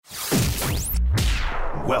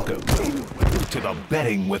Welcome to the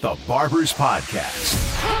Betting with the Barbers podcast.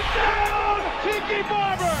 Touchdown, Tiki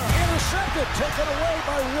Barber! Intercepted, taken away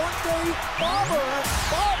by Rondé Barber, and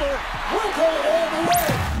Barber will go all the way.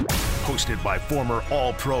 Hosted by former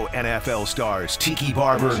All-Pro NFL stars Tiki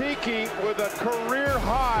Barber. Tiki with a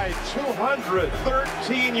career-high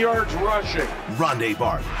 213 yards rushing. Rondé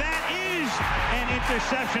Barber. That is an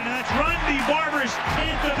interception, and that's Rondé Barber's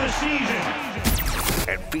 10th of the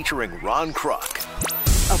season. And featuring Ron Kruk.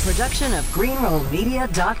 A production of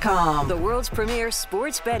GreenrollMedia.com, the world's premier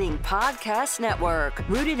sports betting podcast network,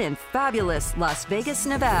 rooted in fabulous Las Vegas,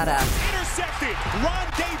 Nevada. Intercepted,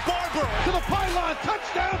 Rondé Barber to the pylon,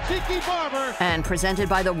 touchdown, Tiki Barber. And presented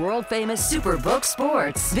by the world-famous Superbook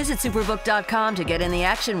Sports. Visit Superbook.com to get in the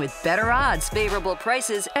action with better odds, favorable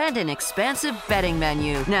prices, and an expansive betting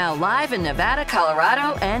menu. Now live in Nevada,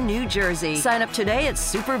 Colorado, and New Jersey. Sign up today at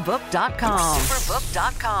Superbook.com.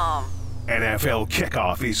 Superbook.com. NFL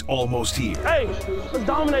kickoff is almost here. Hey, let's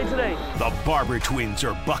dominate today. The Barber twins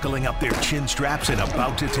are buckling up their chin straps and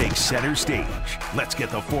about to take center stage. Let's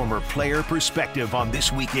get the former player perspective on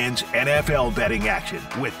this weekend's NFL betting action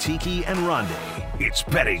with Tiki and Rondé. It's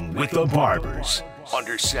Betting with the Barbers.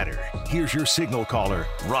 Under center, here's your signal caller,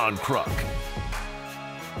 Ron Kruk.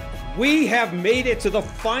 We have made it to the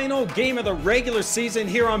final game of the regular season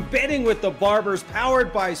here on Betting with the Barbers,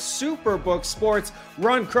 powered by Superbook Sports.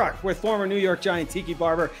 Ron Kruk with former New York Giant Tiki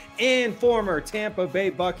Barber and former Tampa Bay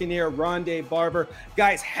Buccaneer Rondé Barber.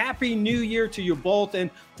 Guys, Happy New Year to you both. And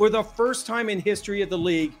for the first time in history of the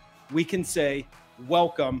league, we can say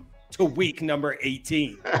welcome to week number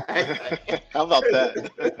 18. How about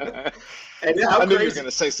that? And I knew you were going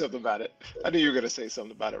to say something about it.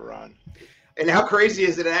 Ron. And how crazy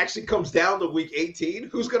is it? It actually comes down to week 18.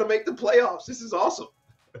 Who's going to make the playoffs? This is awesome.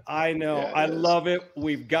 I know. Yeah, I love it.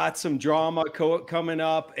 We've got some drama coming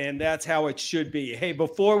up, and that's how it should be. Hey,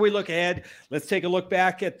 before we look ahead, let's take a look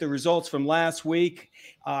back at the results from last week.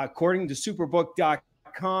 According to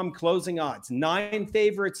Superbook.com, closing odds. 9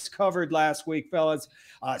 favorites covered last week, fellas.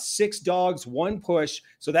 6 dogs, 1 push.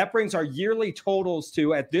 So that brings our yearly totals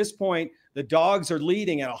to, at this point, the dogs are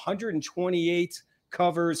leading at 128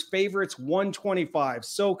 covers, favorites 125.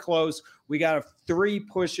 So close. We got 3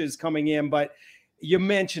 pushes coming in, but you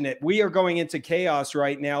mentioned it. We are going into chaos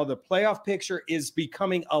right now. The playoff picture is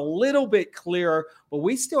becoming a little bit clearer, but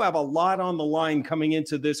we still have a lot on the line coming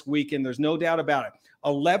into this weekend. There's no doubt about it.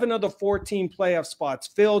 11 of the 14 playoff spots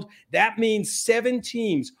filled. That means 7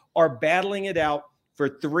 teams are battling it out for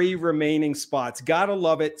 3 remaining spots. Gotta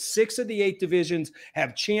love it. 6 of the 8 divisions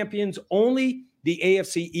have champions. Only the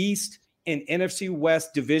AFC East and NFC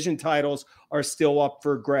West division titles are still up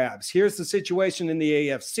for grabs. Here's the situation in the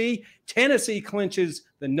AFC. Tennessee clinches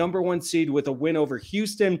the number 1 seed with a win over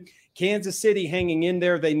Houston. Kansas City hanging in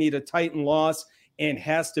there. They need a Titan loss and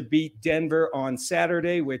has to beat Denver on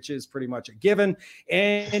Saturday, which is pretty much a given.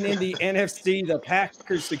 And in the NFC, the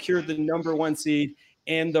Packers secured the number 1 seed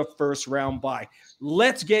and the first round bye.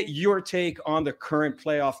 Let's get your take on the current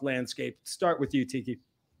playoff landscape. Start with you, Tiki.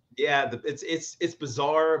 Yeah, it's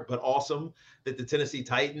bizarre but awesome that the Tennessee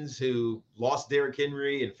Titans, who lost Derrick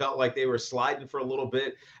Henry and felt like they were sliding for a little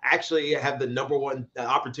bit, actually have the number 1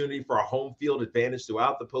 opportunity for a home field advantage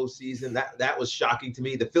throughout the postseason. That was shocking to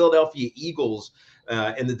me. The Philadelphia Eagles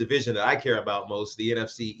in the division that I care about most, the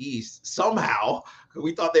NFC East, somehow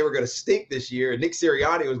we thought they were going to stink this year. Nick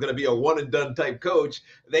Sirianni was going to be a one-and-done type coach.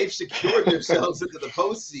 They've secured themselves into the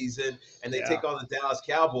postseason, and they take on the Dallas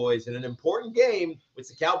Cowboys in an important game, which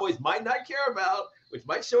the Cowboys might not care about, which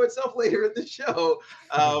might show itself later in the show.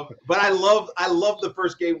 But I love the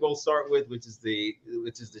first game we'll start with, which is the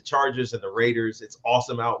Chargers and the Raiders. It's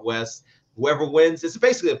awesome out west. Whoever wins, it's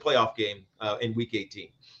basically a playoff game in Week 18.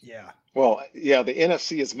 Yeah. Well, yeah, the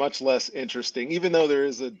NFC is much less interesting, even though there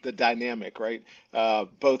is the dynamic, right?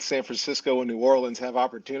 Both San Francisco and New Orleans have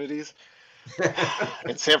opportunities.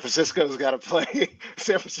 And San Francisco's got to play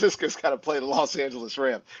the Los Angeles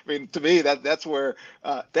Rams. I mean, to me, that's where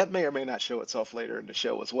that may or may not show itself later in the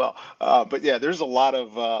show as well. But yeah, there's a lot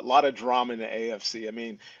of drama in the AFC. I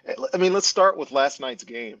mean, let's start with last night's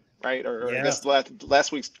game, right? Or I guess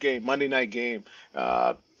last week's game, Monday night game.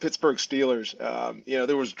 Pittsburgh Steelers.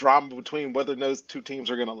 There was drama between whether those 2 teams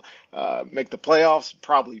are going to make the playoffs.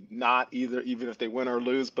 Probably not either, even if they win or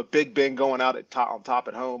lose. But Big Ben going out on top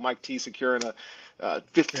at home. Mike T securing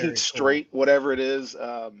 15th straight, whatever it is,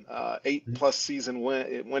 8+ season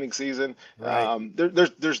winning season. Right.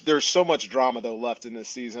 There's so much drama though left in this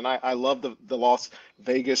season. I love the Las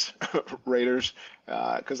Vegas Raiders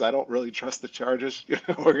because I don't really trust the Chargers.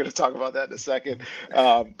 We're going to talk about that in a second.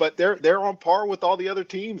 But they're on par with all the other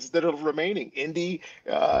teams that are remaining. Indy,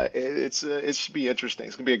 it should be interesting.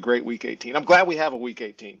 It's going to be a great Week 18. I'm glad we have a Week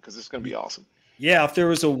 18 because it's going to be awesome. Yeah, if there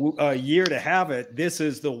was a year to have it, this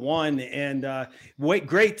is the one. And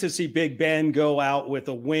great to see Big Ben go out with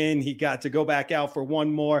a win. He got to go back out for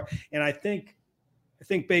one more. And I think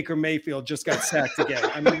Baker Mayfield just got sacked again.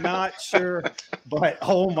 I'm not sure, but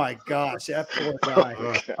oh my gosh, that poor guy.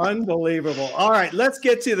 Okay. Unbelievable. All right, let's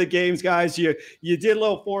get to the games, guys. You did a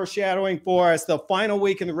little foreshadowing for us, the final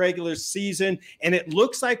week in the regular season, and it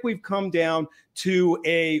looks like we've come down to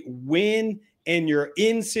a win and you're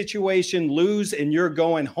in situation, lose, and you're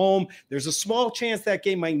going home. There's a small chance that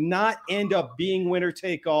game might not end up being winner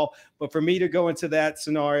take all, but for me to go into that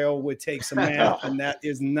scenario would take some math, and that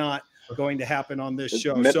is not going to happen on this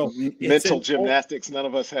show. So mental gymnastics none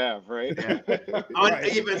of us have, right? Yeah.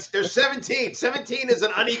 Uneven. There's 17. 17 is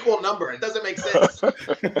an unequal number. It doesn't make sense.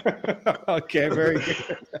 Okay, very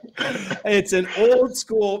good. It's an old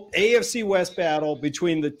school AFC West battle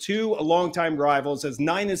between the two longtime rivals as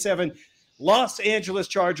 9-7 Los Angeles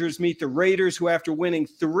Chargers meet the Raiders, who after winning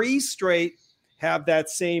 3 straight have that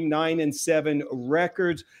same 9-7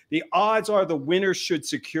 records. The odds are the winner should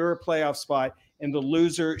secure a playoff spot and the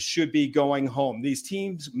loser should be going home. These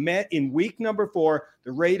teams met in week number 4.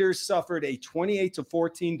 The Raiders suffered a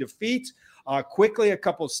 28-14 defeat. Quickly, a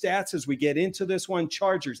couple stats as we get into this one.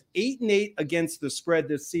 Chargers 8-8 against the spread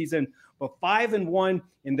this season, but 5-1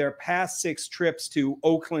 in their past 6 trips to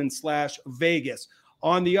Oakland/Vegas.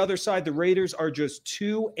 On the other side, the Raiders are just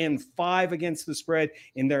 2-5 against the spread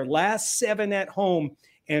in their last 7 at home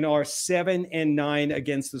and are 7-9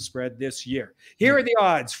 against the spread this year. Here are the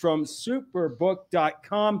odds from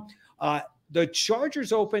Superbook.com. The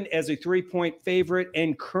Chargers open as a 3-point favorite,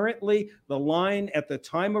 and currently the line at the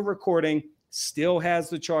time of recording still has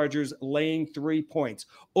the Chargers laying 3 points.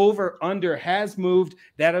 Over/under has moved.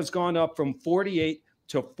 That has gone up from 48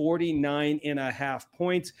 to 49.5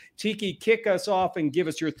 points. Tiki, kick us off and give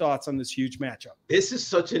us your thoughts on this huge matchup. This is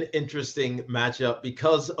such an interesting matchup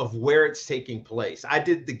because of where it's taking place. I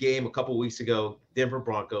did the game a couple weeks ago, Denver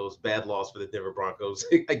Broncos, bad loss for the Denver Broncos.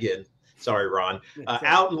 Again, sorry, Ron.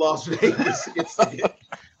 Out in Las Vegas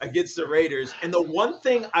against the Raiders. And the one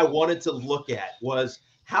thing I wanted to look at was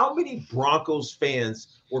how many Broncos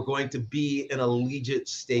fans were going to be in Allegiant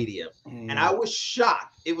Stadium. And I was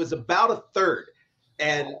shocked. It was about a third.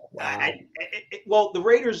 And the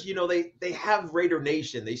Raiders, they have Raider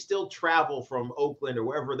Nation. They still travel from Oakland or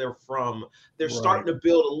wherever they're from. They're starting to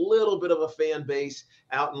build a little bit of a fan base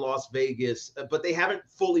out in Las Vegas, but they haven't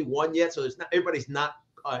fully won yet. So everybody's not,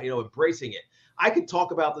 embracing it. I could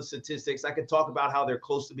talk about the statistics. I could talk about how they're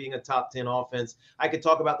close to being a top 10 offense. I could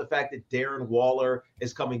talk about the fact that Darren Waller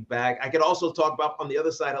is coming back. I could also talk about on the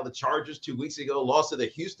other side how the Chargers 2 weeks ago lost to the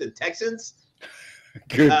Houston Texans.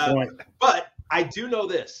 Good point. But I do know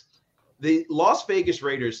this. The Las Vegas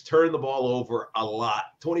Raiders turn the ball over a lot.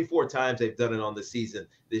 24 times they've done it on the season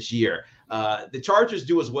this year. The Chargers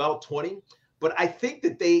do as well, 20. But I think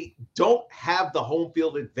that they don't have the home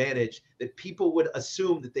field advantage that people would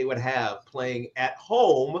assume that they would have playing at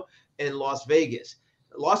home in Las Vegas.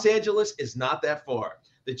 Los Angeles is not that far.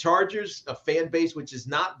 The Chargers, a fan base which has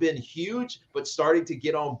not been huge, but starting to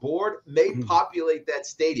get on board, may populate that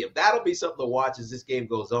stadium. That'll be something to watch as this game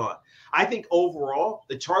goes on. I think overall,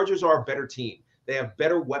 the Chargers are a better team. They have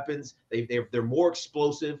better weapons. They're more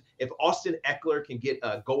explosive. If Austin Eckler can get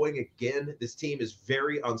going again, this team is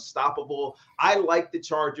very unstoppable. I like the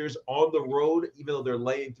Chargers on the road, even though they're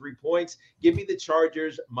laying 3 points. Give me the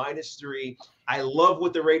Chargers -3. I love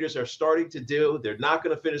what the Raiders are starting to do. They're not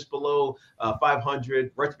going to finish below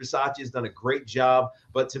 500. Rich Bisaccia has done a great job.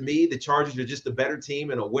 But to me, the Chargers are just a better team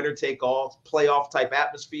in a winner-take-all playoff type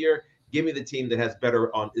atmosphere. Give me the team that has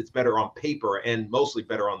better on paper and mostly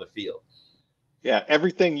better on the field. Yeah,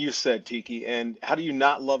 everything you said, Tiki. And how do you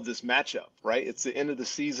not love this matchup, right? It's the end of the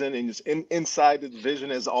season, and it's inside the division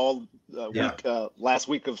as all last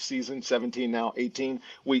week of season 17, now 18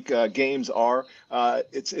 week games are.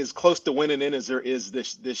 It's as close to winning in as there is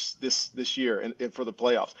this year and for the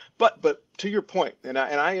playoffs. But to your point, and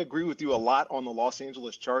I agree with you a lot on the Los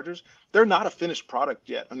Angeles Chargers. They're not a finished product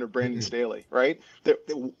yet under Brandon Staley, right?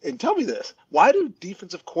 And tell me this: why do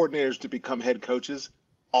defensive coordinators to become head coaches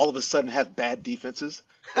all of a sudden have bad defenses?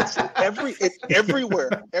 It's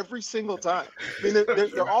everywhere, every single time. I mean,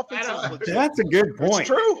 their offense is legit. That's a good point.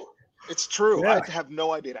 It's true. Yeah. I have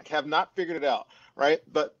no idea. I have not figured it out. right?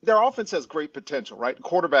 But their offense has great potential, right? The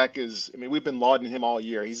quarterback is, I mean, we've been lauding him all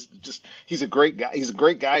year. He's a great guy. He's a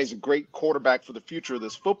great guy. He's a great quarterback for the future of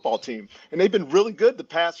this football team. And they've been really good the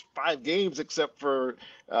past 5 games, except for,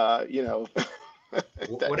 whatever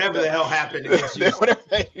the hell happened against Houston. Whatever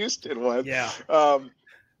that Houston was. Yeah.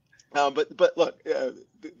 But look,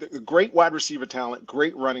 the great wide receiver talent,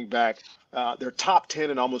 great running back. They're top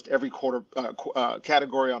 10 in almost every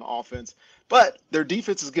category on offense. But their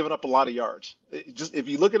defense has given up a lot of yards. Just if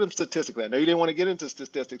you look at them statistically, I know you didn't want to get into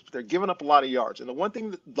statistics, but they're giving up a lot of yards. And the one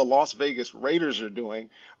thing that the Las Vegas Raiders are doing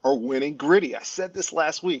are winning gritty. I said this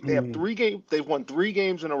last week. They have 3 games. They've won 3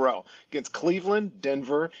 games in a row against Cleveland,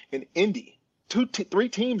 Denver, and Indy. 3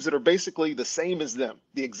 teams that are basically the same as them,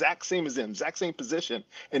 the exact same as them, exact same position,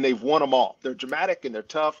 and they've won them all. They're dramatic and they're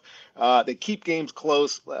tough. They keep games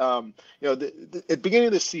close. At the beginning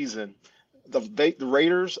of the season, the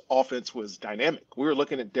Raiders' offense was dynamic. We were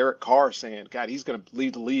looking at Derek Carr saying, God, he's going to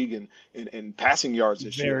lead the league in passing yards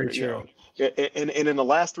this year. Very true. And in the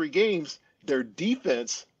last 3 games, their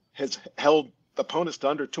defense has held opponents to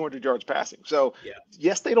under 200 yards passing. So,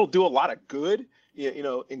 yes, they don't do a lot of good.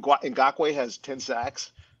 Ngakoue has 10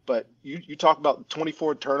 sacks, but you talk about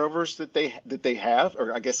 24 turnovers that they have,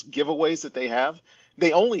 or I guess giveaways that they have.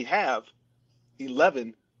 They only have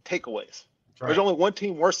 11 takeaways. Right. There's only one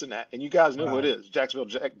team worse than that, and you guys know who it is: Jacksonville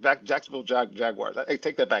Jaguars. I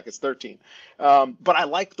take that back; it's 13. But I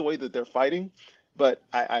like the way that they're fighting. But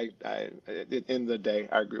I at the end of the day,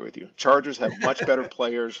 I agree with you. Chargers have much better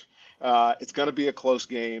players. It's going to be a close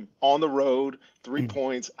game on the road. 3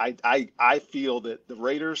 points. I feel that the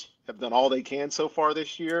Raiders have done all they can so far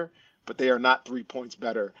this year, but they are not 3 points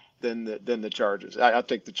better than the Chargers. I'll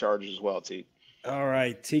take the Chargers as well, T. All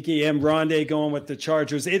right, Tiki M. Ronde going with the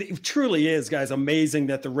Chargers. It truly is, guys, amazing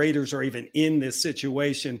that the Raiders are even in this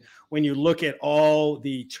situation when you look at all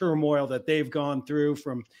the turmoil that they've gone through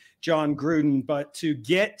from John Gruden. But to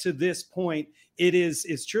get to this point,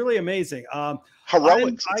 it's truly amazing.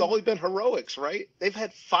 Heroics. It's always been heroics, right? They've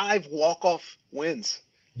had 5 walk-off wins.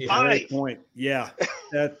 Yeah, 5. Great point. Yeah,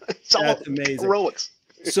 that's amazing. Heroics.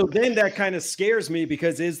 So then that kind of scares me,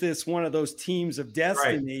 because is this one of those teams of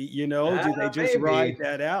destiny? Right. Do they just ride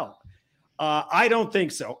that out? I don't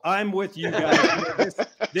think so. I'm with you guys.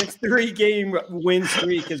 This 3-game win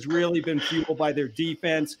streak has really been fueled by their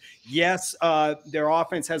defense. Yes, their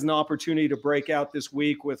offense has an opportunity to break out this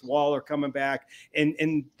week with Waller coming back,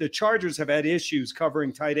 and the Chargers have had issues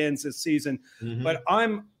covering tight ends this season. Mm-hmm. But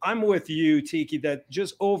I'm with you, Tiki, that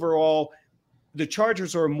just overall, the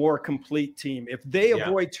Chargers are a more complete team. If they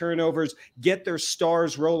avoid turnovers, get their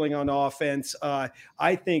stars rolling on offense,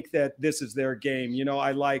 I think that this is their game.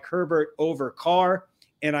 I like Herbert over Carr,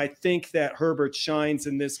 and I think that Herbert shines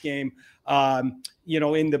in this game,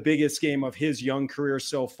 in the biggest game of his young career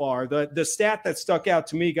so far. The stat that stuck out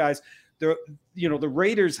to me, guys, the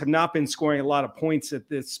Raiders have not been scoring a lot of points at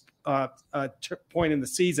this point in the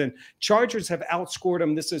season. Chargers have outscored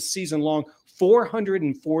them. This is season long,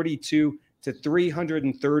 442 to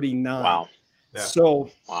 339. Wow. Yeah. So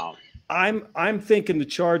I'm thinking the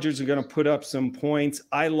Chargers are going to put up some points.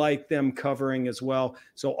 I like them covering as well.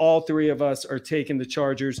 So all 3 of us are taking the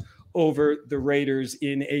Chargers over the Raiders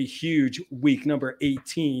in a huge week number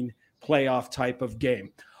 18 playoff type of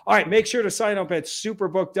game. All right, make sure to sign up at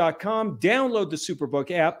superbook.com. Download the Superbook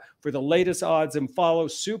app for the latest odds, and follow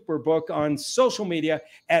Superbook on social media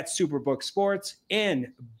at Superbook Sports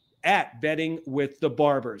and at Betting with the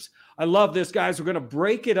Barbers. I love this, guys. We're going to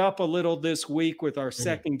break it up a little this week with our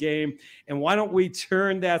second game. And why don't we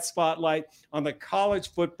turn that spotlight on the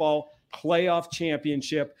college football playoff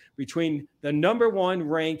championship between the number 1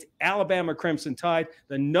 ranked Alabama Crimson Tide,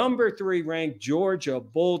 the number 3 ranked Georgia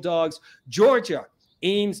Bulldogs. Georgia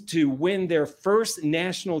aims to win their first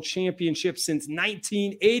national championship since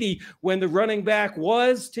 1980, when the running back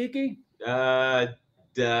was, Tiki?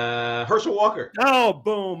 Herschel Walker. Oh,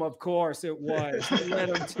 boom. Of course it was. He led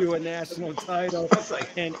them to a national title.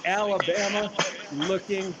 And Alabama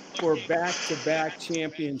looking for back-to-back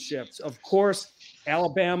championships. Of course,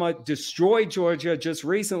 Alabama destroyed Georgia just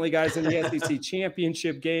recently, guys, in the SEC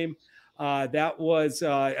championship game. That was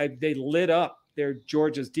they lit up their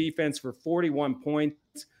Georgia's defense for 41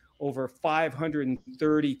 points, over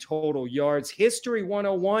 530 total yards. History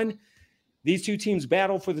 101. These 2 teams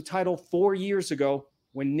battled for the title 4 years ago,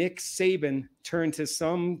 when Nick Saban turned to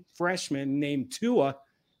some freshman named Tua,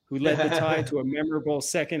 who led the Tide to a memorable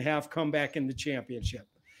second-half comeback in the championship.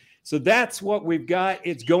 So that's what we've got.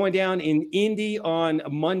 It's going down in Indy on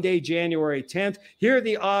Monday, January 10th. Here are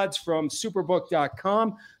the odds from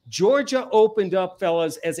Superbook.com. Georgia opened up,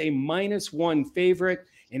 fellas, as a -1 favorite.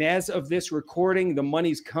 And as of this recording, the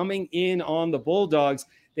money's coming in on the Bulldogs.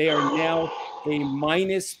 They are now a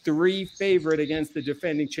 -3 favorite against the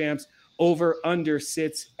defending champs. Over under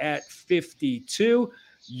sits at 52.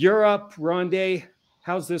 Europe, Rondé,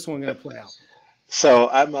 how's this one going to play out? So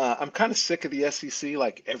I'm kind of sick of the SEC,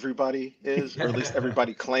 like everybody is, or at least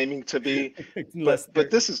everybody claiming to be.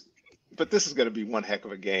 But this is going to be one heck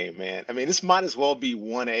of a game, man. I mean, this might as well be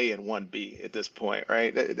 1A and 1B at this point,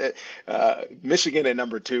 right? Michigan at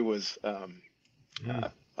number 2 was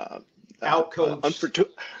outcoached.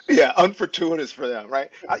 Unfortuitous for them,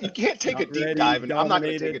 right? You can't take a deep dive, and I'm not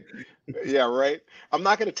going to take it. Yeah, right. I'm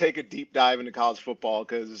not going to take a deep dive into college football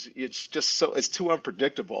because it's just it's too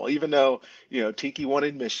unpredictable. Even though Tiki won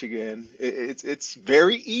in Michigan, it's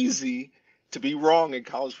very easy to be wrong in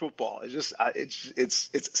college football. It's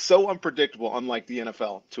so unpredictable, unlike the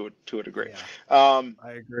NFL to a degree. Yeah,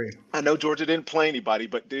 I agree. I know Georgia didn't play anybody,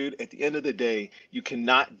 but dude, at the end of the day, you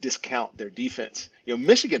cannot discount their defense.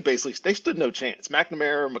 Michigan basically they stood no chance.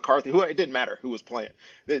 McNamara, McCarthy, it didn't matter who was playing.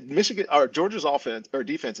 Georgia's offense or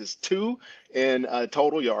defense is 2 in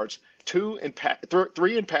total yards, 3 in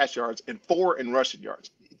pass yards, and 4 in rushing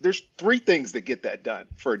yards. There's 3 things that get that done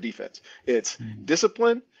for a defense. It's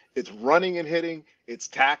discipline, it's running and hitting, it's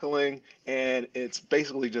tackling, and it's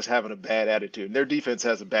basically just having a bad attitude. And their defense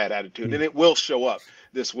has a bad attitude, and it will show up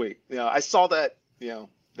this week. I saw that,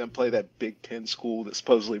 them play that Big Ten school that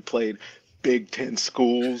supposedly played Big Ten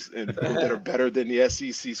schools and that are better than the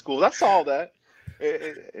SEC schools. I saw that.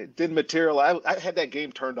 It didn't materialize. I had that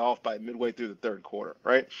game turned off by midway through the third quarter,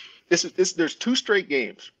 right? There's 2 straight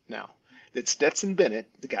games now that Stetson Bennett,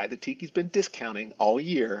 the guy that Tiki's been discounting all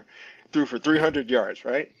year, threw for 300 yards,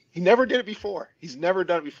 right? He never did it before. He's never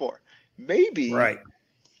done it before. Maybe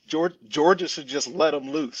Georgia should just let him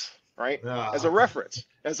loose, right? As a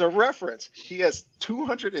reference, he has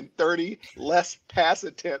 230 less pass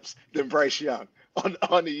attempts than Bryce Young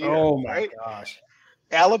on the year. Oh my right? gosh!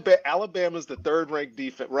 Alabama's the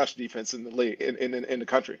 3rd-ranked rush defense in the league in the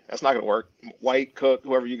country. That's not going to work. White, Cook,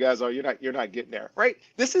 whoever you guys are, you're not getting there, right?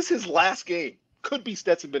 This is his last game. Could be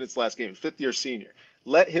Stetson Bennett's last game. 5th-year senior.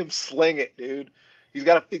 Let him sling it, dude. He's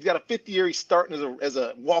got a 5th year. He's starting as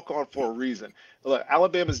a walk-on for a reason. Look,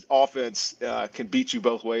 Alabama's offense can beat you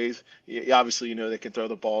both ways. Obviously, they can throw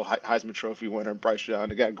the ball. Heisman Trophy winner Bryce Young.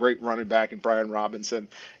 They got a great running back in Brian Robinson.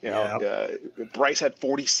 Bryce had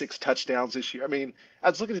 46 touchdowns this year. I mean, I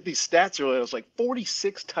was looking at these stats earlier. I was like,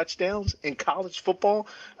 46 touchdowns in college football.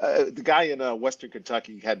 The guy in Western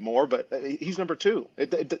Kentucky had more, but he's number 2.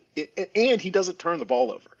 And he doesn't turn the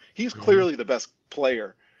ball over. He's clearly the best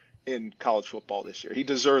player in college football this year. He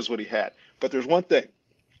deserves what he had. But there's one thing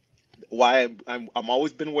why I'm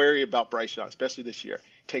always been wary about Bryce Young, especially this year.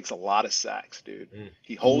 He takes a lot of sacks, dude.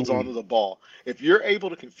 He holds onto the ball. If you're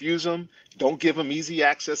able to confuse him, don't give him easy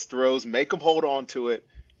access throws, make him hold on to it,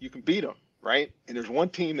 you can beat him, right? And there's one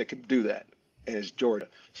team that can do that, and it's Georgia.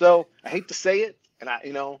 So I hate to say it, and I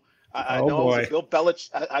know as a Bill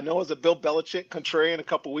Belichick contrarian a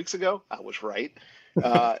couple weeks ago, I was right.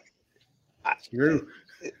 True.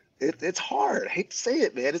 It's hard. I hate to say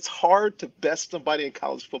it, man. It's hard to best somebody in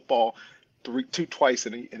college football twice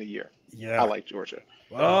in a year. Yeah, I like Georgia.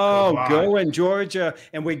 Going Georgia.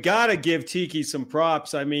 And we got to give Tiki some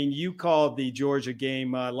props. I mean, you called the Georgia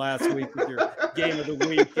game last week with your game of the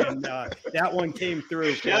week, and that one came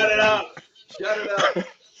through. Shut it up.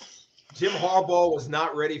 Jim Harbaugh was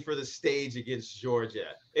not ready for the stage against Georgia.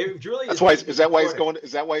 It really Is that why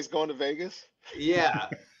he's going to Vegas? Yeah.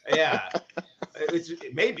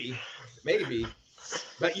 Maybe,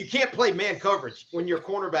 but you can't play man coverage when your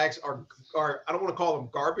cornerbacks are I don't want to call them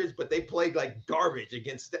garbage, but they play like garbage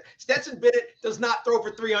against Stetson Bennett does not throw for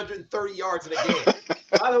 330 yards in a game.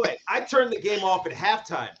 By the way, I turned the game off at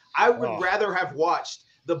halftime. I would rather have watched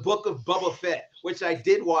the Book of Boba Fett, which I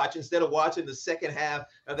did watch instead of watching the second half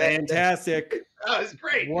of that. Fantastic. Oh, it's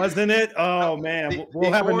great. Wasn't it? Oh, man.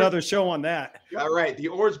 We'll have another show on that. All right. The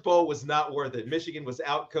Orange Bowl was not worth it. Michigan was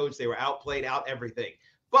outcoached. They were outplayed, out everything.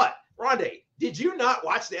 But, Rondé, did you not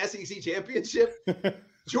watch the SEC championship?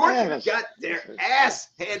 Georgia got their ass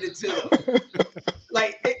handed to them.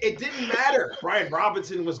 It didn't matter. Brian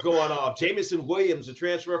Robinson was going off. Jamison Williams, a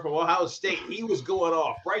transfer from Ohio State, he was going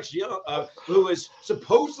off. Bryce Young, who is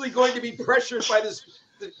supposedly going to be pressured by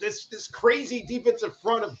this crazy defensive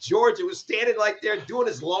front of Georgia, was standing like there doing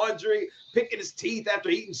his laundry, picking his teeth after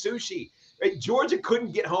eating sushi. Right? Georgia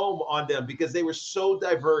couldn't get home on them because they were so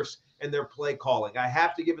diverse and their play calling. I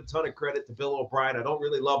have to give a ton of credit to Bill O'Brien. I don't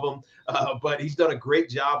really love him, but he's done a great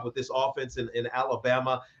job with this offense in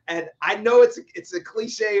Alabama. And I know it's a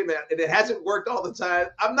cliche and it hasn't worked all the time.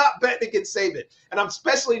 I'm not betting against Saban, and I'm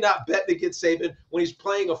especially not betting against Saban when he's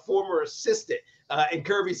playing a former assistant in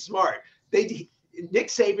Kirby Smart. Nick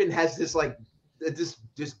Saban has this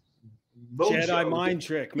this Jedi mind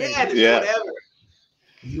trick, man. Yeah, whatever.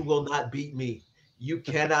 You will not beat me. You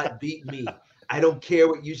cannot beat me. I don't care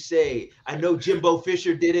what you say. I know Jimbo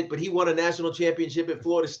Fisher did it, but he won a national championship at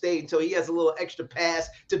Florida State, so he has a little extra pass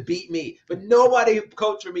to beat me. But nobody who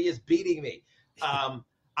coached for me is beating me.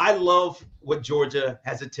 I love what Georgia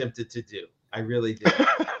has attempted to do. I really do.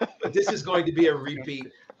 But this is going to be a repeat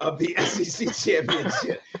of the SEC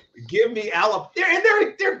championship. Give me Alabama.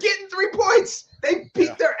 They're getting 3 points. They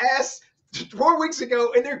beat their ass 4 weeks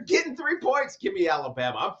ago, and they're getting 3 points. Give me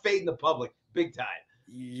Alabama. I'm fading the public big time.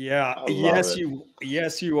 Yeah. Yes,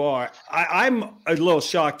 you are. I'm a little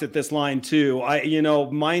shocked at this line too.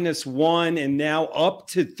 -1 and now up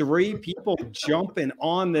to 3 people jumping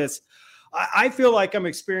on this. I feel like I'm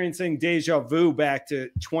experiencing deja vu back to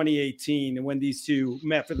 2018 when these two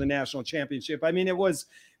met for the national championship. I mean, it was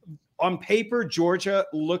on paper, Georgia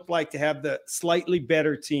looked like to have the slightly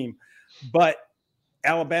better team, but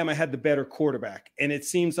Alabama had the better quarterback. And it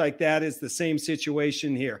seems like that is the same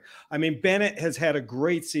situation here. I mean, Bennett has had a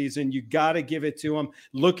great season. You got to give it to him.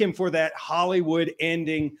 Looking for that Hollywood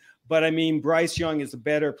ending. But I mean, Bryce Young is a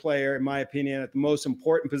better player, in my opinion, at the most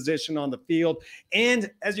important position on the field. And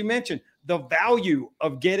as you mentioned, the value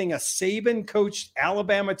of getting a Saban-coached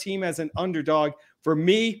Alabama team as an underdog, for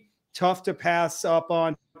me, tough to pass up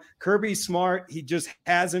on. Kirby Smart, he just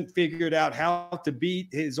hasn't figured out how to beat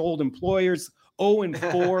his old employers.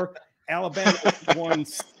 0-4. Alabama won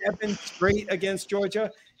 7 straight against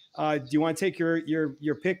Georgia. Do you want to take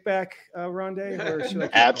your pick back, Rondé? Or should I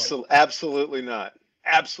absolutely not.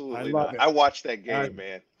 Absolutely not. It. I watched that game,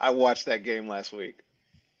 man. I watched that game last week.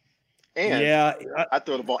 And I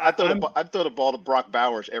throw the ball. I throw the ball to Brock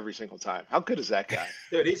Bowers every single time. How good is that guy?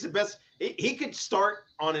 Dude, he's the best. He could start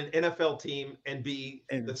on an NFL team and be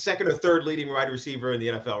the second or third leading wide receiver in the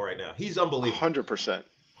NFL right now. He's unbelievable. 100%.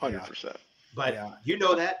 100%. But you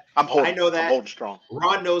know that. I know that. I'm holding strong.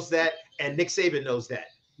 Ron knows that, and Nick Saban knows that.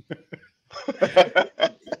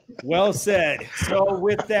 Well said. So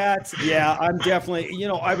with that, I'm definitely,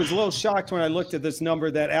 I was a little shocked when I looked at this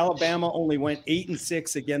number that Alabama only went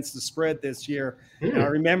 8-6 against the spread this year. And I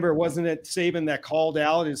remember, wasn't it Saban that called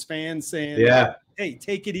out his fans saying, hey,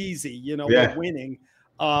 take it easy, we're winning.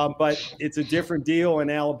 But it's a different deal in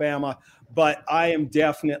Alabama. But I am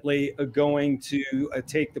definitely going to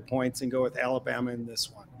take the points and go with Alabama in this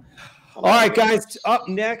one. All right, guys, up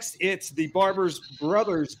next, it's the Barbers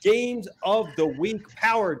Brothers Games of the Week,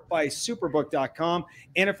 powered by Superbook.com.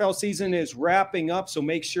 NFL season is wrapping up, so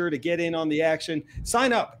make sure to get in on the action.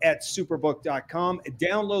 Sign up at Superbook.com,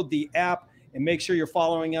 download the app, and make sure you're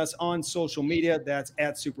following us on social media. That's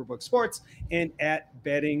at Superbook Sports and at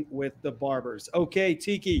Betting with the Barbers. Okay,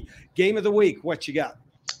 Tiki, Game of the Week, what you got?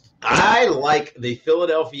 I like the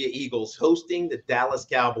Philadelphia Eagles hosting the Dallas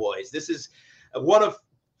Cowboys. This is one of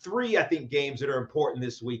 3, I think, games that are important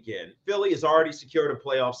this weekend. Philly has already secured a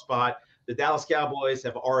playoff spot. The Dallas Cowboys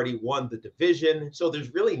have already won the division. So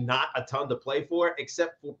there's really not a ton to play for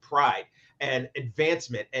except for pride and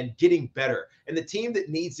advancement and getting better. And the team that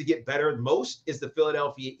needs to get better most is the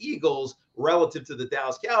Philadelphia Eagles relative to the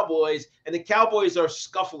Dallas Cowboys. And the Cowboys are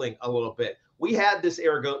scuffling a little bit. We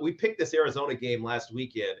picked this Arizona game last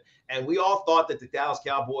weekend, and we all thought that the Dallas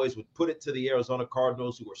Cowboys would put it to the Arizona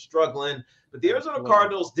Cardinals, who were struggling. But the Arizona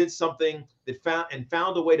Cardinals did something that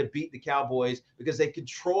found a way to beat the Cowboys because they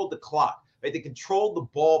controlled the clock, right? They controlled the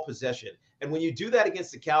ball possession. And when you do that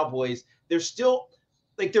against the Cowboys, they're still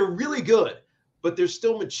they're really good, but they're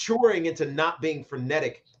still maturing into not being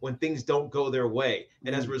frenetic when things don't go their way.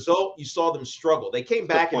 And as a result, you saw them struggle. They came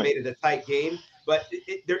back and made it a tight game, but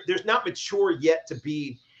there's not mature yet to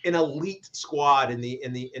be an elite squad in the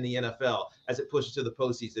NFL as it pushes to the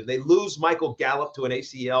postseason. They lose Michael Gallup to an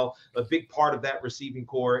ACL. A big part of that receiving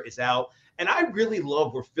core is out. And I really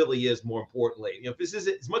love where Philly is, more importantly. This is,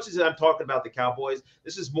 as much as I'm talking about the Cowboys,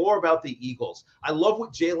 this is more about the Eagles. I love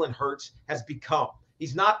what Jalen Hurts has become.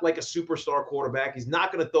 He's not like a superstar quarterback. He's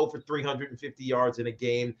not going to throw for 350 yards in a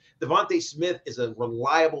game. Devontae Smith is a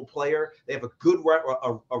reliable player. They have a good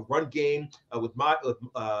run game with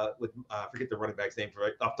I forget the running back's name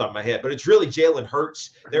off the top of my head, but it's really Jalen Hurts.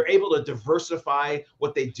 They're able to diversify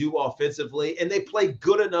what they do offensively, and they play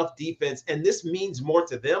good enough defense. And this means more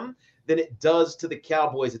to them than it does to the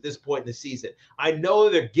Cowboys at this point in the season. I know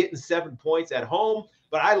they're getting 7 points at home,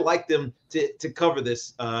 but I like them to cover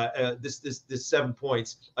this 7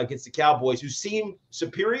 points against the Cowboys, who seem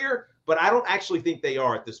superior, but I don't actually think they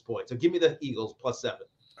are at this point. So give me the Eagles +7.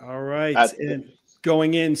 All right. And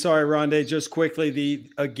going in, sorry, Rondé, just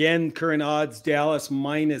quickly, current odds, Dallas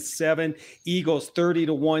 -7, Eagles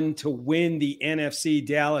 30-1 to win the NFC.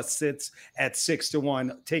 Dallas sits at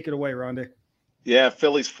 6-1. Take it away, Rondé. Yeah,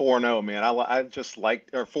 Philly's 4-0, man. I just like,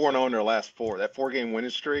 or 4-0 in their last 4. That 4-game winning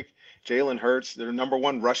streak. Jalen Hurts, they're number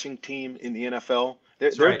 1 rushing team in the NFL.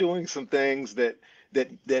 They're doing some things that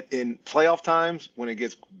in playoff times, when it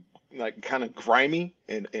gets like kind of grimy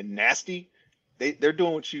and nasty, they're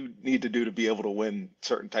doing what you need to do to be able to win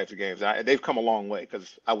certain types of games. They've come a long way,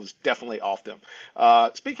 because I was definitely off them.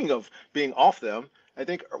 Speaking of being off them, I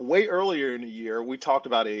think way earlier in the year, we talked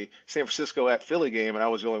about a San Francisco at Philly game, and I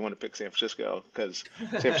was the only one to pick San Francisco because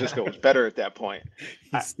San Francisco was better at that point.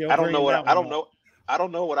 I don't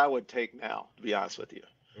know what I would take now, to be honest with you.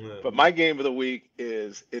 But my game of the week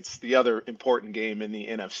it's the other important game in the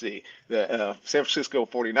NFC, the San Francisco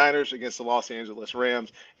 49ers against the Los Angeles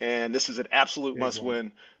Rams. And this is an absolute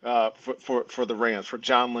must-win for the Rams, for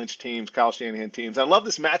John Lynch teams, Kyle Shanahan teams. I love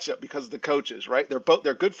this matchup because of the coaches, right?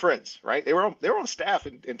 They're good friends, right? They were on staff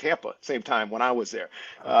in Tampa at the same time when I was there.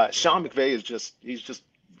 Sean McVay is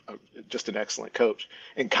just an excellent coach,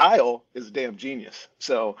 and Kyle is a damn genius.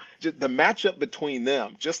 So just the matchup between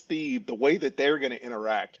them, just the way that they're going to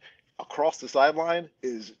interact across the sideline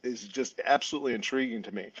is just absolutely intriguing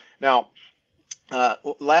to me. Now,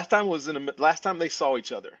 last time they saw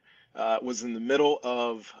each other was in the middle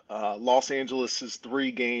of Los Angeles's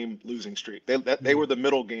 3-game losing streak. They were the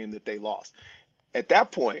middle game that they lost. At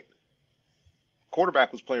that point,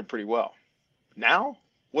 quarterback was playing pretty well. Now,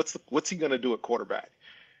 what's he going to do at quarterback?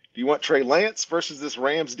 Do you want Trey Lance versus this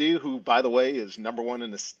Rams dude, who, by the way, is number 1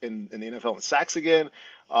 in the NFL in sacks again?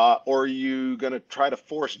 Or are you going to try to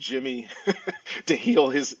force Jimmy to heal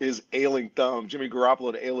his ailing thumb, Jimmy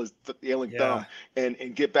Garoppolo to heal his ailing thumb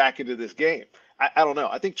and get back into this game? I don't know.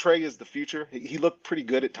 I think Trey is the future. He looked pretty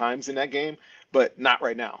good at times in that game, but not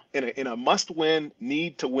right now. In a must-win,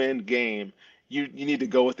 need-to-win game, you need to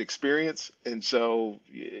go with experience. And so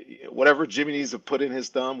whatever Jimmy needs to put in his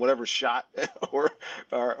thumb, whatever shot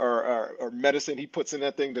or medicine he puts in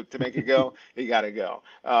that thing to make it go, he got to go.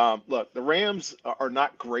 Look, the Rams are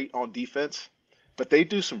not great on defense, but they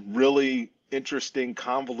do some really interesting,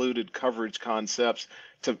 convoluted coverage concepts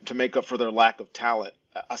to make up for their lack of talent,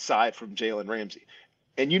 aside from Jalen Ramsey.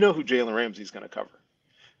 And you know who Jalen Ramsey is going to cover.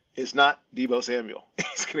 It's not Deebo Samuel.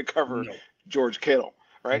 He's going to cover George Kittle.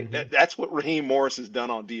 Right, that's what Raheem Morris has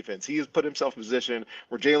done on defense. He has put himself in a position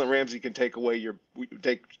where Jalen Ramsey can take away your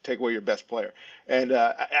best player, and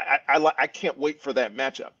I can't wait for that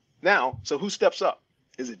matchup. Now, so who steps up?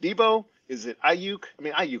 Is it Deebo? Is it Ayuk? I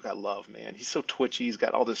mean, Ayuk I love, man. He's so twitchy. He's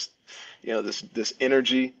got all this, this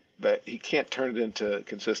energy, but he can't turn it into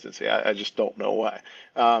consistency. I just don't know why.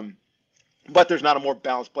 But there's not a more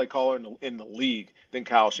balanced play caller in the league than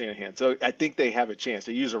Kyle Shanahan. So I think they have a chance.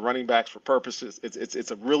 They use the running backs for purposes. It's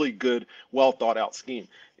a really good, well thought out scheme.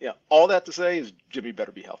 Yeah. All that to say is Jimmy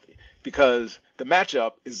better be healthy, because the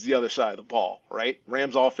matchup is the other side of the ball, right?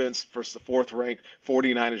 Rams offense versus the 4th ranked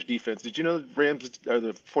 49ers defense. Did you know the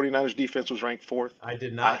 49ers defense was ranked 4th? I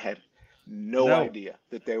did not. I had no idea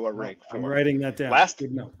that they were ranked 4th. I'm writing that down.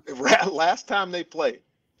 Last time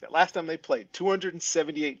they played,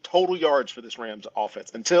 278 total yards for this Rams offense,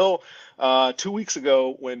 until 2 weeks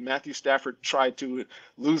ago when Matthew Stafford tried to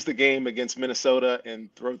lose the game against Minnesota and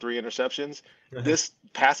throw 3 interceptions. This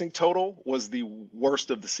passing total was the worst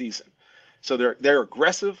of the season. So they're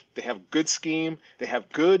aggressive. They have good scheme. They have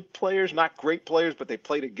good players, not great players, but they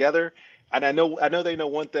play together. And I know they know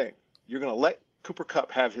one thing. You're going to let Cooper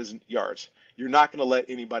Kupp have his yards. You're not going to let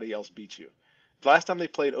anybody else beat you. The last time they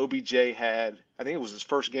played, OBJ had, I think it was his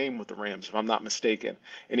first game with the Rams, if I'm not mistaken,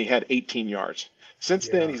 and he had 18 yards. Since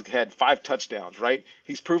then, he's had 5 touchdowns, right?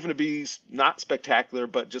 He's proven to be not spectacular,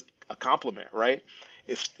 but just a compliment, right?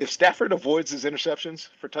 If Stafford avoids his interceptions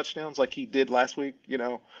for touchdowns like he did last week,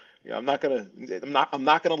 I'm not gonna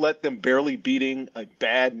let them barely beating a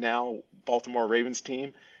bad now Baltimore Ravens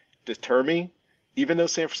team deter me. Even though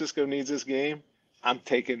San Francisco needs this game, I'm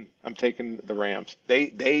taking the Rams.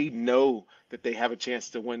 They know that they have a chance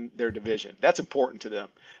to win their division. That's important to them.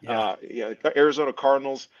 Arizona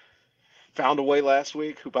Cardinals found a way last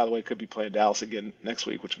week, who, by the way, could be playing Dallas again next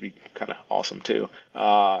week, which would be kind of awesome too.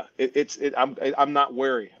 I'm not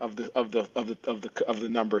wary of the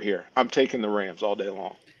number here. I'm taking the Rams all day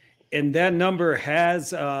long. And that number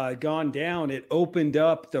has gone down. It opened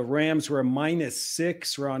up. The Rams were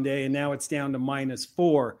 -6, Rondé, and now it's down to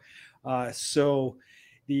 -4. So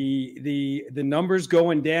the numbers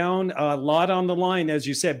going down, a lot on the line, as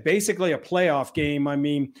you said, basically a playoff game. I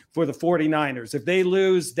mean, for the 49ers, if they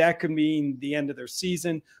lose, that could mean the end of their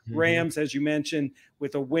season. Mm-hmm. Rams, as you mentioned,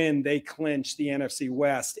 with a win, they clinch the NFC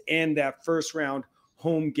West and that first round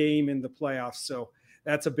home game in the playoffs. So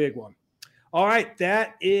that's a big one. All right,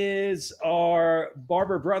 that is our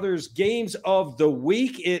Barber Brothers Games of the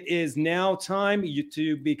Week. It is now time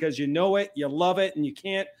because you know it, you love it, and you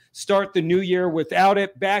can't start the new year without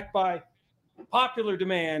it. Backed by popular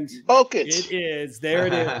demand. Buckets. It is. There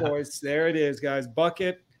it is, boys. There it is, guys.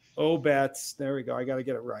 Bucket bets. There we go. I got to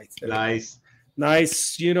get it right.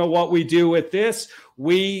 Nice. You know what we do with this?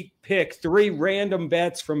 We pick 3 random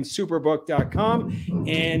bets from superbook.com,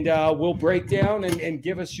 and we'll break down and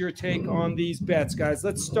give us your take on these bets, guys.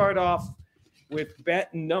 Let's start off with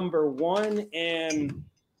bet number 1. And,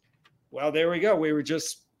 well, there we go. We were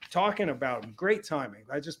just talking about them. Great timing.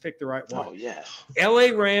 I just picked the right one. Oh, yes.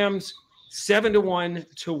 LA Rams 7-1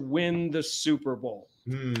 to win the Super Bowl.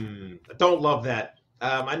 I don't love that.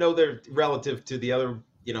 I know they're relative to the other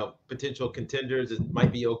potential contenders. It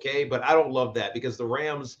might be okay, but I don't love that because the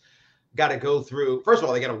Rams got to go through. First of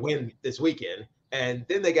all, they got to win this weekend, and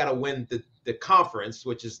then they got to win the conference,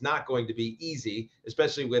 which is not going to be easy,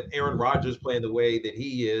 especially with Aaron Rodgers playing the way that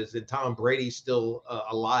he is and Tom Brady still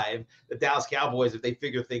alive. The Dallas Cowboys, if they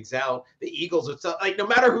figure things out, the Eagles are like, no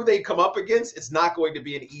matter who they come up against, it's not going to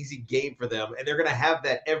be an easy game for them, and they're going to have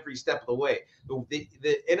that every step of the way.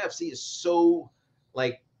 The NFC is so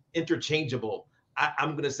interchangeable.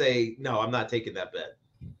 I'm going to say, no, I'm not taking that bet.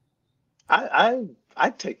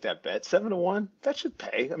 I'd take that bet. 7-1. That should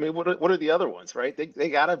pay. I mean, what are the other ones, right? They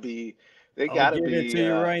gotta be. I'll give it to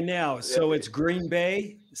you right now. So it's Green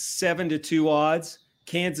Bay 7-2 odds,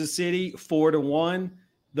 Kansas City 4-1,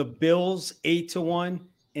 the Bills 8-1,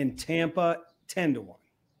 and Tampa 10-1.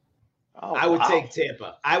 Oh, I would take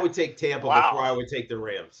Tampa. I would take Tampa before I would take the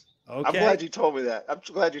Rams. Okay. I'm glad you told me that.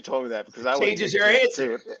 Because I changes your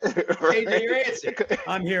answer. Changes your answer.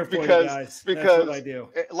 I'm here for you guys. That's what I do.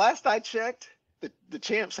 Last I checked, the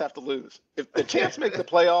champs have to lose. If the champs make the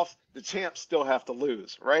playoffs, the champs still have to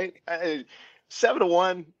lose, right?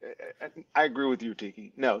 7-1. I agree with you,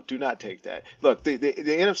 Tiki. No, do not take that. Look, the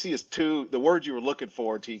NFC is the word you were looking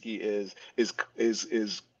for, Tiki, is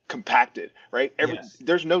compacted, right?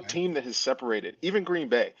 There's no team that has separated. Even Green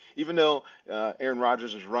Bay, even though Aaron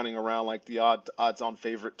Rodgers is running around like the odds-on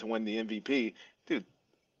favorite to win the MVP, dude,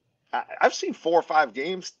 I've seen 4 or 5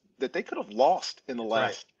 games that they could have lost in the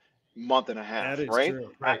last month and a half, that is right?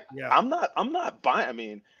 True. Right. Yeah. I'm not buying. I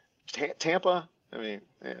mean, Tampa. I mean,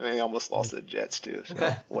 they almost lost to the Jets too.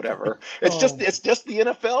 So whatever. It's just the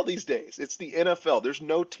NFL these days. It's the NFL. There's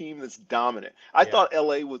no team that's dominant. I thought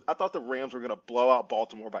the Rams were going to blow out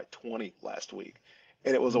Baltimore by 20 last week,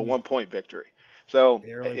 and it was a 1-point victory. So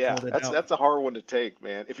that's a hard one to take,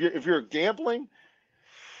 man. If you're gambling,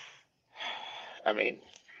 I mean,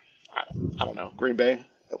 I don't know, Green Bay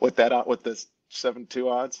with the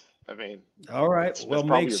 7-2 odds. I mean, all right. Well,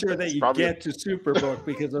 make sure that you get to Superbook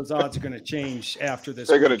because those odds are going to change after this.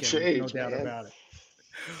 They're going to change, no doubt about it.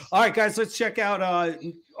 All right, guys, let's check out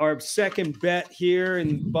our second bet here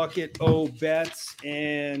in Bucket O Bets,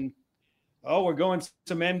 and we're going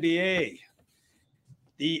some NBA.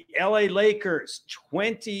 The LA Lakers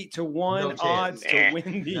 20-1 odds to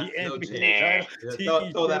win the NBA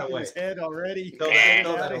title. Throw that away. His head already. Throw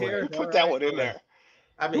that away. Put that one in there.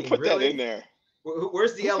 I mean, put that in there.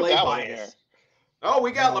 Where's the LA bias? Oh,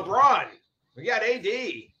 we got LeBron. We got AD.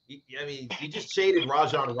 I mean, you just shaded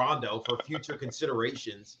Rajon Rondo for future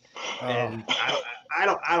considerations, and I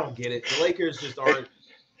don't get it. The Lakers just aren't.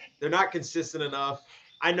 They're not consistent enough.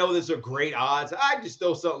 I know those are great odds. I just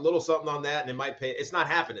throw little something on that, and it might pay. It's not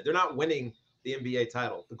happening. They're not winning the NBA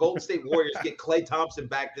title. The Golden State Warriors get Klay Thompson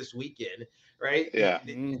back this weekend, right? Yeah.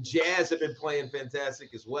 The Jazz have been playing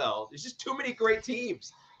fantastic as well. There's just too many great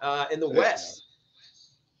teams in the West.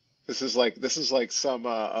 This is like some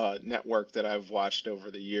network that I've watched over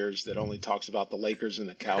the years that only talks about the Lakers and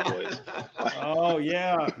the Cowboys. Oh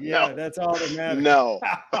yeah, no. That's all that matters. No,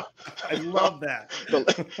 I love that.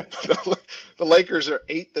 The Lakers are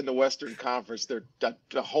 8th in the Western Conference. They're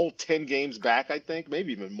the whole 10 games back, I think,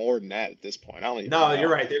 maybe even more than that at this point. I don't even know. You're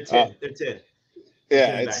right. They're 10. They're 10.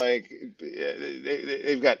 Yeah, it's like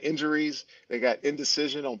they've got injuries. They got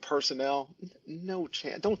indecision on personnel. No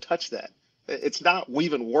chance. Don't touch that. It's not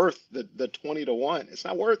even worth the 20-1. It's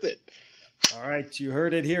not worth it. All right, you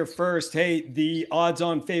heard it here first. Hey, the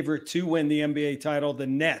odds-on favorite to win the NBA title, the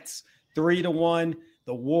Nets, 3-1.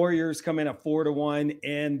 The Warriors come in at 4-1,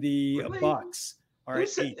 and the Bucks are at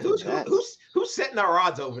 8. Who's setting our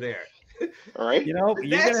odds over there? All right. You're going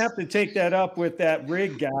to have to take that up with that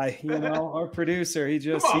Rig guy, our producer. He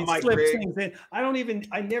slips things in.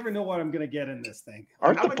 I never know what I'm going to get in this thing.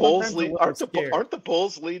 Aren't the Bulls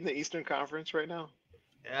leading the Eastern Conference right now?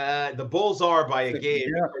 The Bulls are by a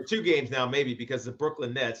game or 2 games now, maybe, because the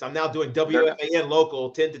Brooklyn Nets. I'm now doing WFAN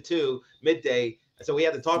local 10-2 midday. So we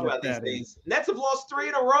had to talk about these things. Nets have lost 3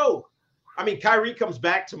 in a row. I mean, Kyrie comes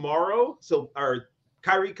back tomorrow.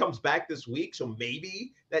 Kyrie comes back this week, so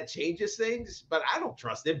maybe that changes things, but I don't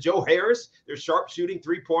trust him. Joe Harris, their sharpshooting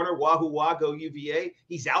 3-pointer, Wahoo Wah, go UVA.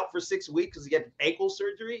 He's out for 6 weeks because he had ankle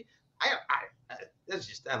surgery. That's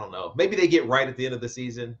just, I don't know. Maybe they get right at the end of the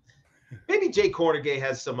season. Maybe Jay Cornegay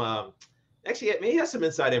has some, he has some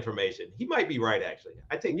inside information. He might be right, actually.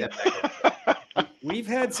 I take that back. We've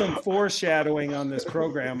had some foreshadowing on this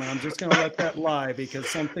program, and I'm just going to let that lie because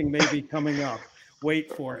something may be coming up.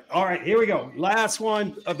 Wait for it. All right, here we go. Last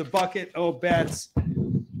one of the bucket bets.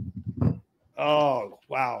 Oh,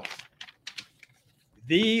 wow.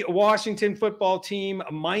 The Washington football team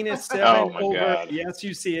 -7 over. God. Yes,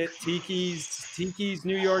 you see it. Tiki's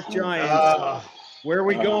New York Giants. Where are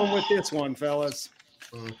we going with this one, fellas?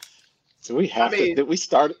 So we have to. We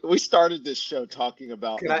started this show talking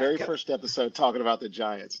about first episode talking about the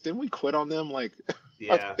Giants. Didn't we quit on them?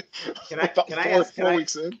 Yeah. Can I ask 4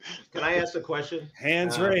 weeks in? Can I ask a question?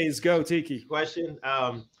 Hands raised. Go, Tiki. Question.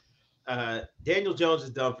 Daniel Jones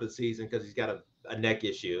is done for the season because he's got a neck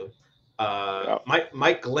issue.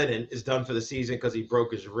 Mike Glennon is done for the season because he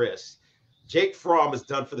broke his wrist. Jake Fromm is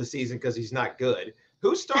done for the season because he's not good.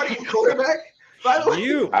 Who's starting quarterback? By the way,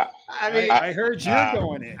 you. I heard you're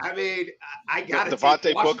going in. I got it.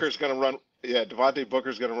 Devontae Booker's going to run. Yeah, Devontae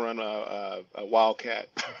Booker's going to run a Wildcat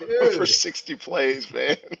for 60 plays,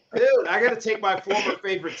 man. Dude, I got to take my former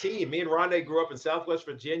favorite team. Me and Rondé grew up in Southwest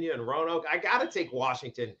Virginia and Roanoke. I got to take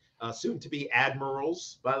Washington, soon to be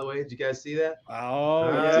Admirals, by the way. Did you guys see that?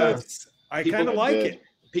 Oh, yes. I kind of like it.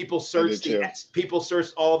 People searched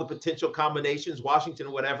all the potential combinations,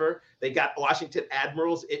 Washington, whatever. They got Washington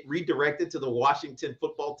Admirals. It redirected to the Washington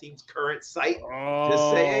football team's current site. Oh,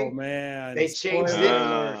 just saying. Man. They changed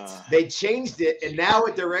it. They changed it, and now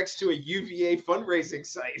it directs to a UVA fundraising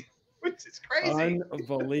site, which is crazy.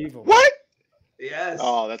 Unbelievable. What? Yes.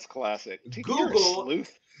 Oh, that's classic. Google totally.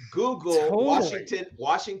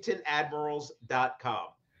 WashingtonAdmirals.com.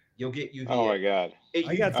 You'll get UVA. Oh, my God.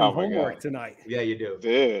 I got some homework tonight. Yeah, you do.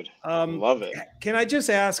 Dude, love it. Can I just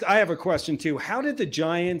ask, I have a question too. How did the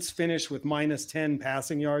Giants finish with -10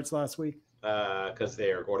 passing yards last week? Because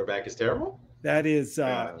their quarterback is terrible? That is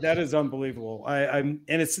unbelievable. And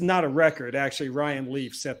it's not a record. Actually, Ryan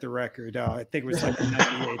Leaf set the record. I think it was like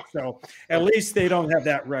 98. So at least they don't have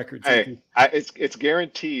that record. Hey, it's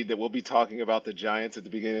guaranteed that we'll be talking about the Giants at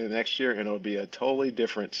the beginning of next year, and it'll be a totally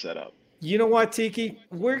different setup. You know what, Tiki?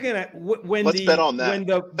 We're gonna bet on that.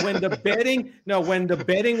 when the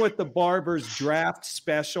betting with the Barbers draft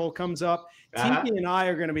special comes up, Tiki and I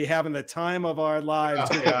are going to be having the time of our lives.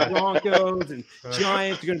 Broncos and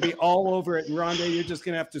Giants are going to be all over it. And Rondé, you're just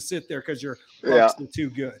going to have to sit there because your Bucks are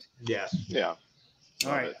too good. Yes. Yeah.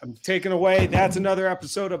 All right, I'm taking away. That's another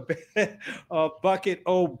episode of Bucket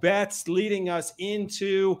O Bets, leading us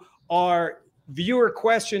into our viewer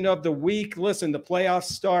question of the week. Listen, the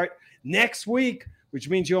playoffs start next week, which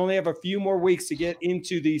means you only have a few more weeks to get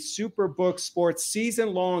into the Superbook Sports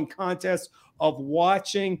season-long contest of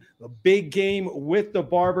watching the big game with the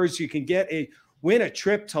Barbers. You can win a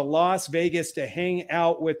trip to Las Vegas to hang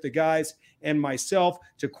out with the guys and myself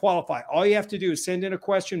to qualify. All you have to do is send in a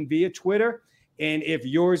question via Twitter, and if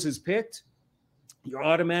yours is picked, you're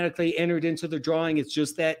automatically entered into the drawing. It's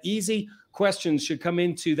just that easy. Questions should come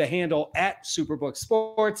into the handle at Superbook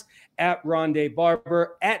Sports, at Rondé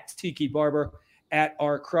Barber, at Tiki Barber, at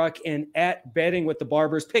R Cruck, and at Betting with the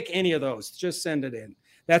Barbers. Pick any of those. Just send it in.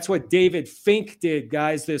 That's what David Fink did,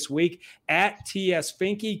 guys, this week. At TS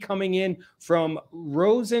Finky, coming in from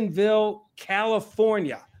Rosenville,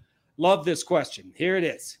 California. Love this question. Here it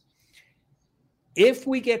is. If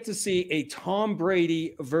we get to see a Tom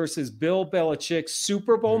Brady versus Bill Belichick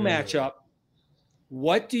Super Bowl matchup,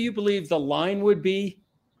 what do you believe the line would be,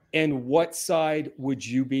 and what side would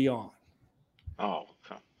you be on? Oh,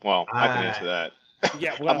 well, I can answer that.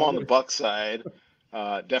 Yeah, well, I'm on the Buck side.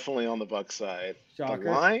 Definitely on the Buck side. Shocker.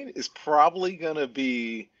 The line is probably going to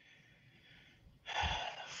be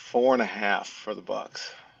 4.5 for the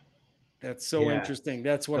Bucks. That's so interesting.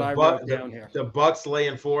 That's what I wrote down here. The Bucks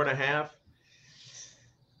laying 4.5.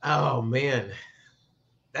 Oh man,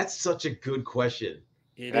 that's such a good question.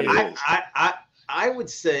 It is. I would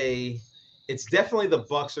say it's definitely the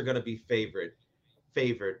Bucks are going to be favored,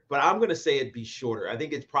 but I'm going to say it'd be shorter. I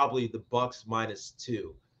think it's probably the Bucks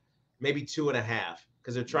 -2, maybe 2.5,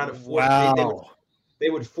 because they're trying to force. Wow. They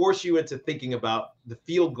would force you into thinking about the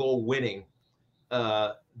field goal winning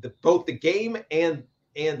both the game and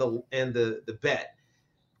the bet.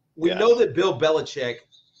 We know that Bill Belichick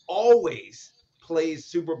always plays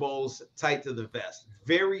Super Bowls tight to the vest.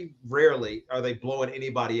 Very rarely are they blowing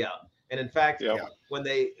anybody out. And in fact, when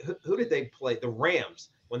who did they play? The Rams.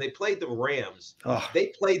 When they played the Rams, they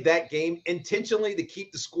played that game intentionally to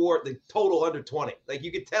keep the total under 20. Like,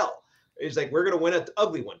 you could tell. It's like, we're going to win an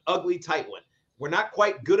ugly one, ugly, tight one. We're not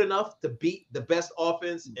quite good enough to beat the best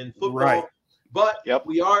offense in football, but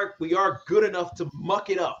we are good enough to muck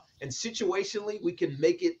it up. And situationally, we can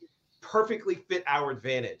make it perfectly fit our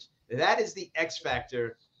advantage. That is the X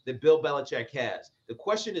factor that Bill Belichick has. The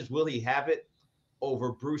question is, will he have it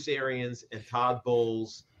over Bruce Arians and Todd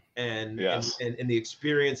Bowles and the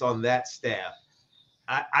experience on that staff?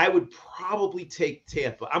 I would probably take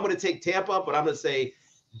Tampa. I'm going to take Tampa, but I'm going to say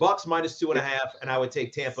Bucks -2.5, and I would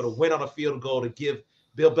take Tampa to win on a field goal to give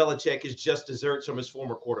Bill Belichick his just desserts from his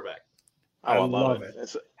former quarterback. I love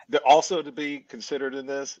it. Also to be considered in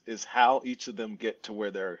this is how each of them get to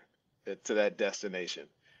where they're to that destination,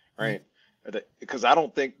 right? Because I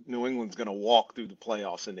don't think New England's going to walk through the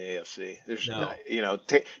playoffs in the AFC.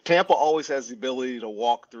 Tampa always has the ability to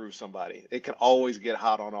walk through somebody. It can always get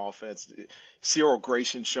hot on offense. Cyril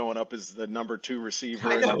Grayson showing up as the number 2 receiver.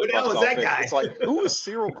 I know, who the hell is that guy? It's like, who is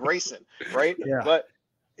Cyril Grayson, right? Yeah. But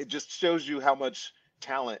it just shows you how much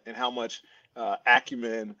talent and how much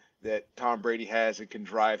acumen that Tom Brady has and can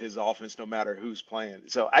drive his offense no matter who's playing.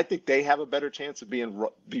 So I think they have a better chance of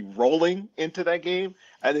be rolling into that game.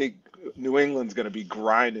 I think New England's going to be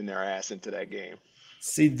grinding their ass into that game.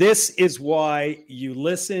 See, this is why you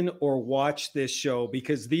listen or watch this show,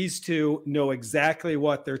 because these two know exactly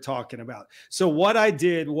what they're talking about. So what I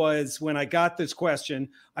did was, when I got this question,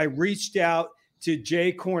 I reached out to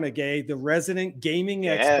Jay Kornegay, the resident gaming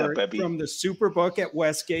expert from the Superbook at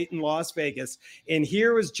Westgate in Las Vegas. And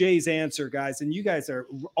here was Jay's answer, guys, and you guys are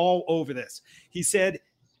all over this. He said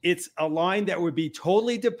it's a line that would be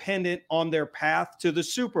totally dependent on their path to the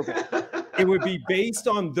Super Bowl. It would be based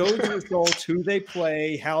on those results, who they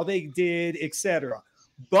play, how they did, etc.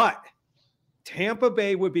 But Tampa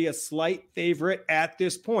Bay would be a slight favorite at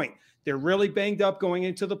this point. They're really banged up going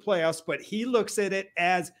into the playoffs, but he looks at it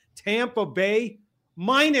as Tampa Bay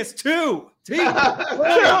 -2.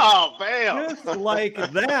 Oh, man. Just like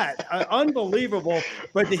that. Unbelievable.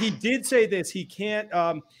 But he did say this. He can't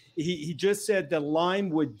he just said the line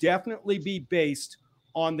would definitely be based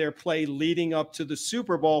on their play leading up to the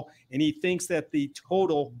Super Bowl, and he thinks that the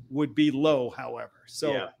total would be low, however.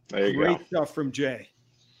 So great stuff from Jay.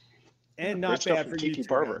 And not bad for you,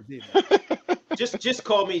 Barber. Just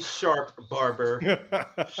call me Sharp Barber.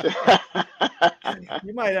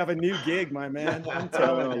 You might have a new gig, my man. I'm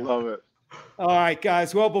telling you. I love it. All right,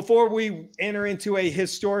 guys. Well, before we enter into a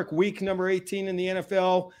historic week number 18 in the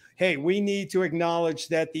NFL, hey, we need to acknowledge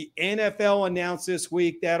that the NFL announced this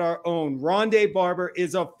week that our own Rondé Barber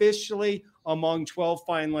is officially among 12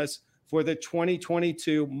 finalists for the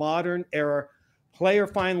 2022 Modern Era Player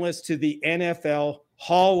Finalists to the NFL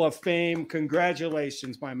Hall of Fame.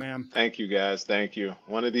 Congratulations, my man. Thank you, guys. Thank you.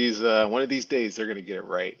 One of these days they're going to get it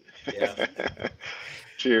right. Yeah.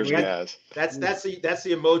 Cheers, guys. That's the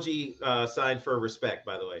emoji sign for respect,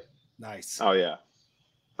 by the way. Nice. Oh yeah.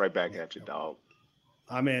 Right back at you, dog.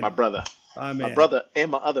 I'm in. My brother. I'm my in. brother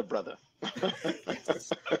and my other brother.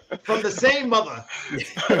 From the same mother.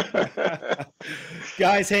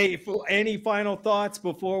 Guys, hey, any final thoughts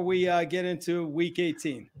before we get into week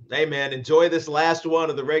 18? Hey, man, enjoy this last one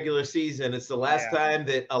of the regular season. It's the last time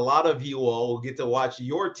that a lot of you all will get to watch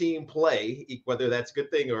your team play, whether that's a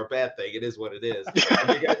good thing or a bad thing. It is what it is.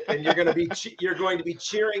 And you're going to be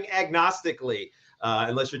cheering agnostically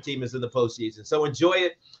unless your team is in the postseason. So enjoy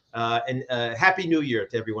it. And Happy New Year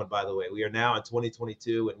to everyone, by the way. We are now in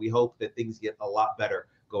 2022, and we hope that things get a lot better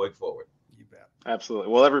going forward. You bet.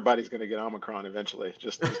 Absolutely. Well, everybody's going to get Omicron eventually.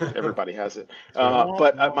 Just everybody has it.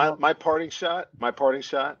 But my parting shot,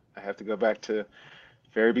 I have to go back to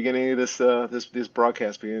very beginning of this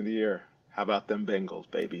broadcast, beginning of the year. How about them Bengals,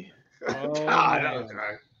 baby? Oh,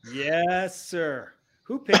 yes, sir.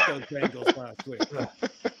 Who picked those Bengals last week?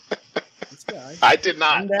 This guy. I did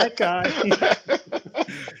not. I'm that guy.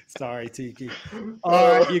 Sorry, Tiki.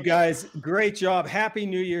 All right, you guys, great job. Happy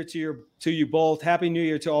New Year to you both. Happy New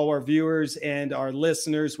Year to all our viewers and our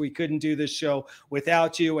listeners. We couldn't do this show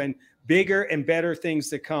without you, and bigger and better things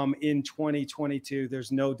to come in 2022.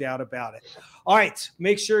 There's no doubt about it. All right,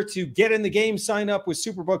 make sure to get in the game, sign up with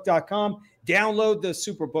Superbook.com, Download the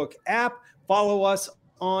Superbook app. Follow us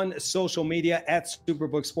on social media at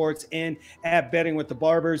Superbook Sports and at Betting with the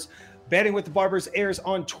Barbers. Betting with the Barbers airs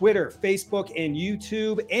on Twitter, Facebook, and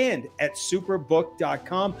YouTube, and at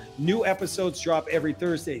superbook.com. New episodes drop every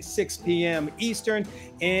Thursday, 6 p.m. Eastern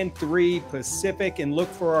and 3 Pacific. And look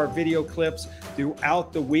for our video clips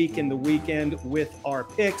throughout the week and the weekend with our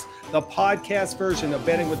picks. The podcast version of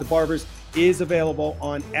Betting with the Barbers is available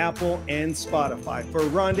on Apple and Spotify. For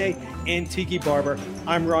Rondé and Tiki Barber,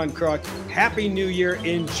 I'm Ron Kruk. Happy New Year.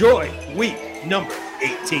 Enjoy week number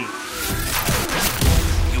 18.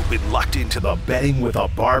 Been locked into the Betting with the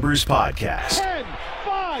Barbers podcast.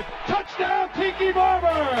 10-5, touchdown Tiki Barber.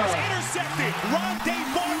 Intercepted,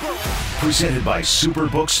 Rondé Barber. Presented by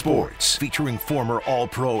Superbook Sports, featuring former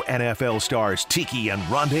All-Pro NFL stars Tiki and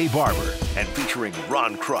Rondé Barber, and featuring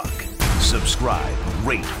Ron Kruk. Subscribe,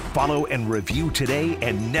 rate, follow, and review today,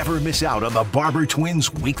 and never miss out on the Barber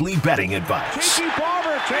Twins' weekly betting advice. Tiki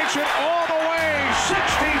Barber takes it all the way,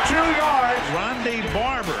 62 yards. Rondé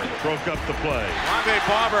Barber broke up the play. Rondé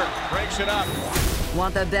Barber breaks it up.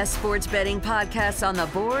 Want the best sports betting podcasts on the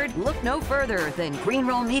board? Look no further than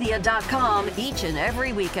greenrollmedia.com each and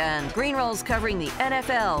every weekend. Greenroll's covering the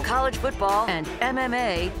NFL, college football, and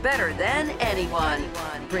MMA better than anyone.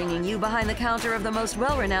 Bringing you behind the counter of the most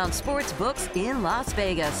well-renowned sports books in Las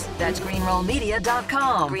Vegas. That's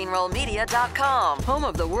greenrollmedia.com. Greenrollmedia.com, home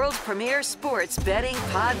of the world's premier sports betting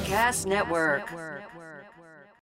podcast network.